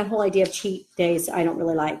really, that whole idea of cheat days, I don't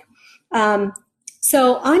really like.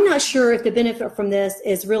 So I'm not sure if the benefit from this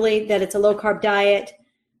is really that it's a low carb diet,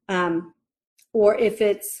 or if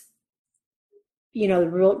it's,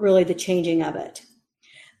 really the changing of it.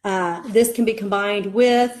 This can be combined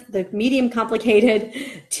with the medium complicated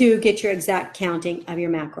to get your exact counting of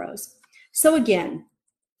your macros. So again,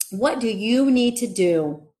 what do you need to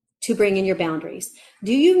do to bring in your boundaries?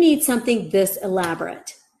 Do you need something this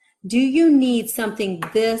elaborate? Do you need something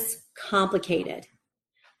this complicated?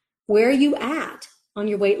 Where are you at on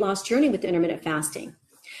your weight loss journey with intermittent fasting?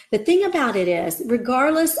 The thing about it is,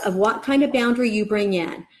 regardless of what kind of boundary you bring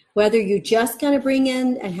in, whether you're just going to bring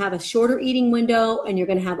in and have a shorter eating window and you're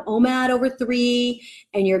going to have OMAD over 3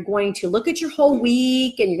 and you're going to look at your whole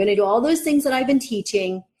week and you're going to do all those things that I've been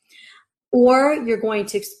teaching, or you're going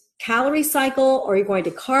to calorie cycle, or you're going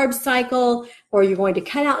to carb cycle, or you're going to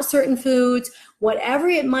cut out certain foods, whatever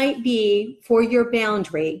it might be for your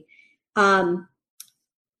boundary,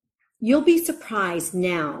 you'll be surprised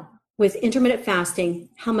now with intermittent fasting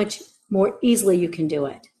how much more easily you can do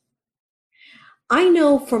it. I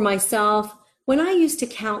know for myself, when I used to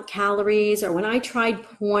count calories, or when I tried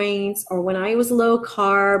points, or when I was low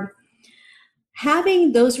carb,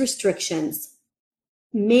 having those restrictions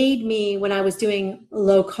made me, when I was doing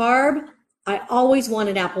low carb, I always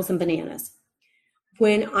wanted apples and bananas.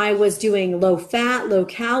 When I was doing low fat, low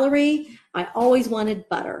calorie, I always wanted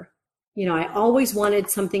butter. I always wanted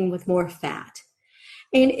something with more fat.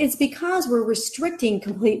 And it's because we're restricting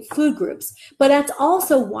complete food groups. But that's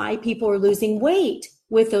also why people are losing weight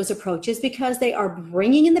with those approaches, because they are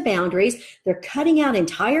bringing in the boundaries. They're cutting out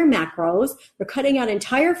entire macros. They're cutting out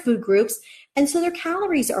entire food groups. And so their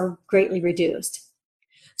calories are greatly reduced.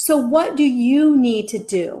 So what do you need to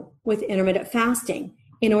do with intermittent fasting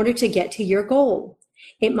in order to get to your goal?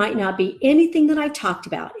 It might not be anything that I talked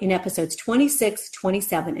about in episodes 26,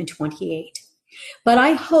 27, and 28. But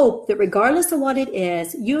I hope that regardless of what it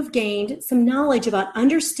is, you have gained some knowledge about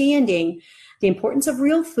understanding the importance of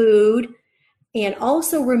real food, and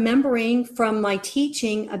also remembering from my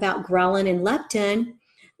teaching about ghrelin and leptin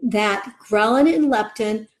that ghrelin and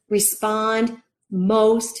leptin respond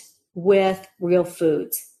most with real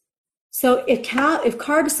foods. So if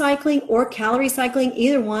carb cycling or calorie cycling,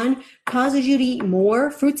 either one, causes you to eat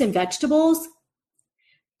more fruits and vegetables,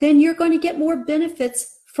 then you're going to get more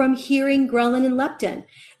benefits from hearing ghrelin and leptin.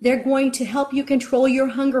 They're going to help you control your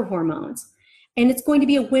hunger hormones, and it's going to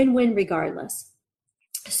be a win-win regardless.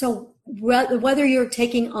 So whether you're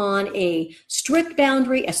taking on a strict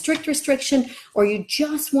boundary, a strict restriction, or you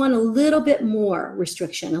just want a little bit more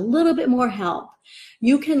restriction, a little bit more help,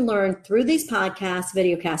 you can learn through these podcasts,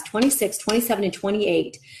 videocasts 26, 27, and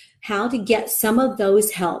 28, how to get some of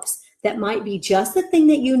those helps that might be just the thing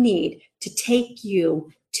that you need to take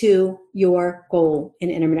you to your goal in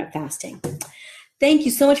intermittent fasting. Thank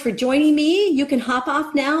you so much for joining me. You can hop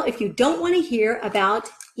off now if you don't want to hear about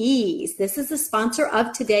Ease. This is the sponsor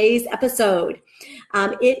of today's episode.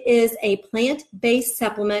 It is a plant-based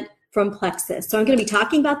supplement from Plexus. So I'm going to be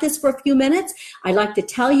talking about this for a few minutes. I'd like to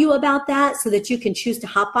tell you about that so that you can choose to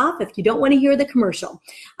hop off if you don't want to hear the commercial.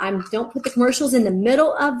 I don't put the commercials in the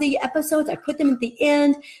middle of the episodes. I put them at the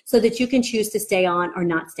end so that you can choose to stay on or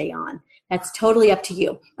not stay on. That's totally up to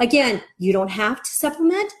you. Again, you don't have to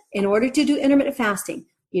supplement in order to do intermittent fasting.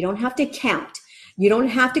 You don't have to count. You don't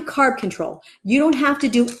have to carb control. You don't have to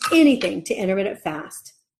do anything to intermittent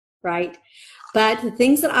fast, right? But the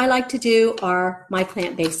things that I like to do are my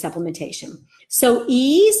plant-based supplementation. So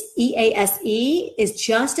Ease, E-A-S-E, is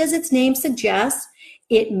just as its name suggests,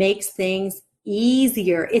 it makes things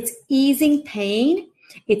easier. It's easing pain,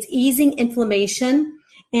 it's easing inflammation,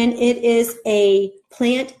 and it is a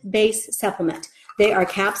plant-based supplement. They are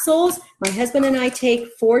capsules. My husband and I take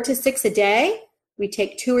 4 to 6 a day. We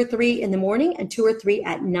take 2 or 3 in the morning and 2 or 3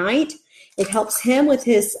 at night. It helps him with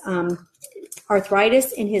his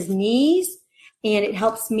arthritis in his knees, and it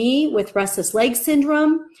helps me with restless leg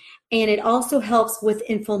syndrome, and it also helps with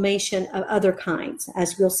inflammation of other kinds,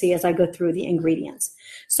 as we'll see as I go through the ingredients.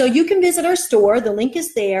 So you can visit our store. The link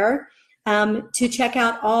is there to check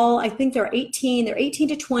out all, I think there are 18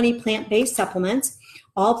 to 20 plant-based supplements.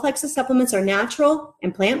 All Plexus supplements are natural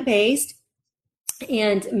and plant-based,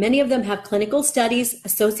 and many of them have clinical studies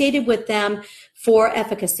associated with them for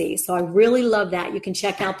efficacy. So I really love that. You can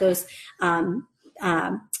check out those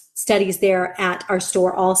studies there at our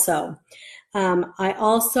store also. I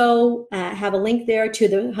also have a link there to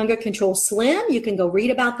the Hunger Control Slim. You can go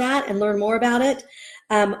read about that and learn more about it.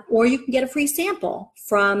 Or you can get a free sample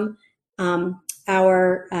from my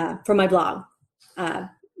blog that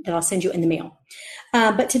I'll send you in the mail.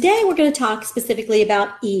 But today we're going to talk specifically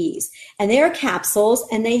about Ease. And they are capsules,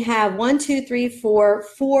 and they have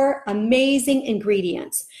 4 amazing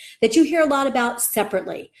ingredients that you hear a lot about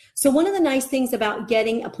separately. So one of the nice things about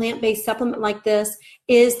getting a plant-based supplement like this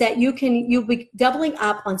is that you'll be doubling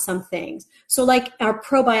up on some things. So like our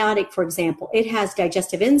probiotic, for example, it has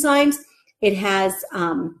digestive enzymes, it has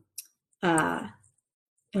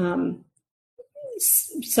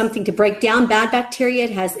something to break down bad bacteria.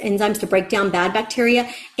 It has enzymes to break down bad bacteria,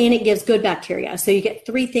 and it gives good bacteria. So you get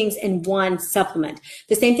 3 things in one supplement.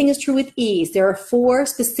 The same thing is true with Ease. There are 4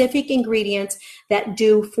 specific ingredients that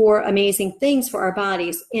do 4 amazing things for our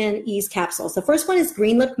bodies in Ease capsules. The first one is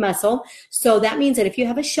green-lipped mussel. So that means that if you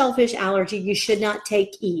have a shellfish allergy, you should not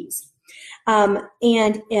take Ease.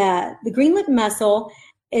 The green-lipped mussel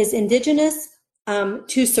is indigenous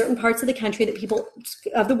to certain parts of the country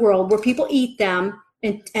of the world where people eat them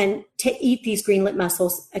and to eat these green lip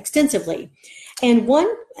mussels extensively. And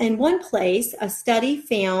one place, a study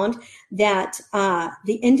found that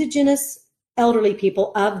the indigenous elderly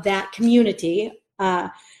people of that community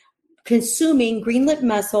consuming green lip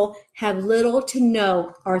mussel have little to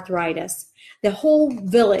no arthritis. The whole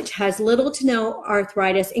village has little to no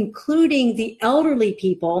arthritis, including the elderly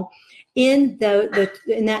people in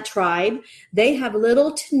in that tribe. They have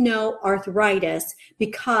little to no arthritis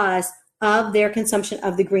because of their consumption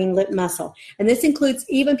of the green lip mussel. And this includes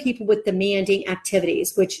even people with demanding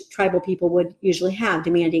activities, which tribal people would usually have,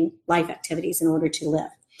 demanding life activities in order to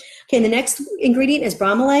live. Okay, and the next ingredient is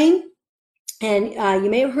bromelain. And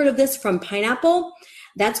you may have heard of this from pineapple.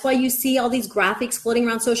 That's why you see all these graphics floating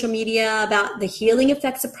around social media about the healing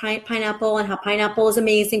effects of pineapple and how pineapple is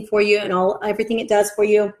amazing for you and everything it does for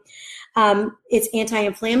you. It's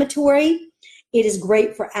anti-inflammatory. It is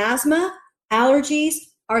great for asthma, allergies,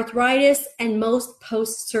 arthritis, and most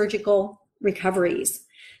post-surgical recoveries.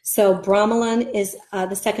 So bromelain is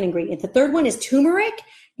the second ingredient. The third one is turmeric.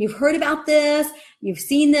 You've heard about this. You've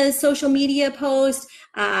seen the social media post,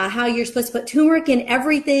 how you're supposed to put turmeric in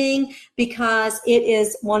everything because it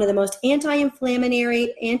is one of the most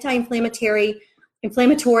anti-inflammatory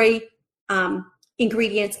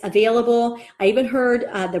ingredients available. I even heard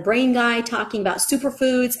the brain guy talking about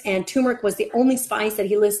superfoods, and turmeric was the only spice that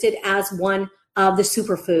he listed as one of the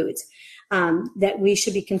superfoods that we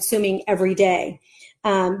should be consuming every day.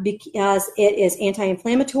 Because it is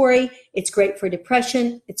anti-inflammatory, it's great for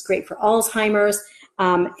depression, it's great for Alzheimer's,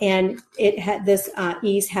 and this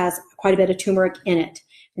Ease has quite a bit of turmeric in it.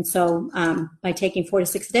 And so by taking 4 to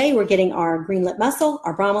 6 a day, we're getting our green lip mussel,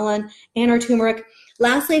 our bromelain, and our turmeric.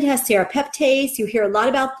 Lastly, it has serrapeptase. You hear a lot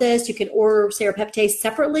about this. You can order serrapeptase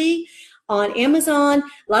separately on Amazon.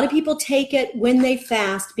 A lot of people take it when they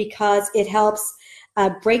fast because it helps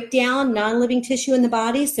break down non-living tissue in the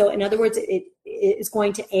body. So in other words, it is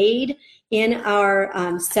going to aid in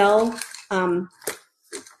our cell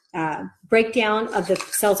breakdown of the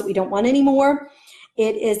cells that we don't want anymore.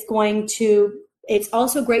 It's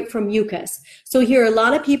also great for mucus. So here are a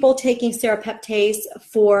lot of people taking serrapeptase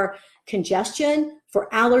for congestion, for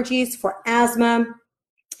allergies, for asthma,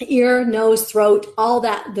 ear, nose, throat, all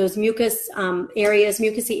that, those mucousy areas,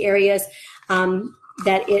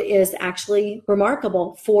 that it is actually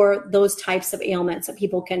remarkable for those types of ailments that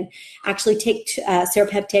people can actually take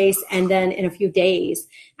serrapeptase and then in a few days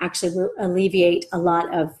actually alleviate a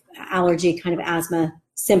lot of allergy kind of asthma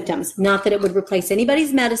symptoms. Not that it would replace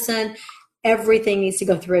anybody's medicine. Everything needs to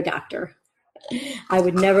go through a doctor. I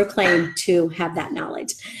would never claim to have that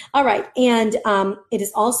knowledge. All right. And it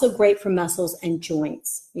is also great for muscles and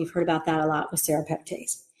joints. You've heard about that a lot with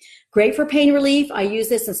serrapeptase. Great for pain relief. I use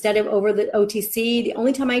this instead of over the OTC. The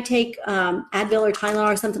only time I take Advil or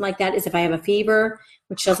Tylenol or something like that is if I have a fever,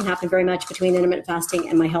 which doesn't happen very much between intermittent fasting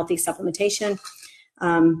and my healthy supplementation.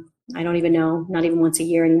 I don't even know, not even once a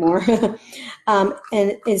year anymore.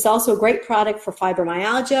 And it's also a great product for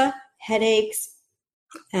fibromyalgia, headaches,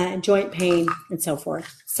 joint pain, and so forth.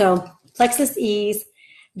 So Plexus Ease,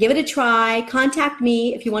 give it a try. Contact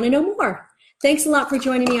me if you want to know more. Thanks a lot for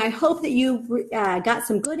joining me. I hope that you got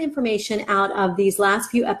some good information out of these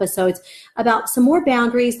last few episodes about some more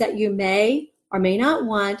boundaries that you may or may not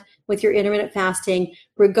want with your intermittent fasting.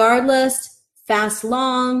 Regardless, fast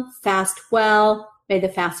long, fast well. May the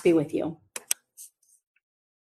fast be with you.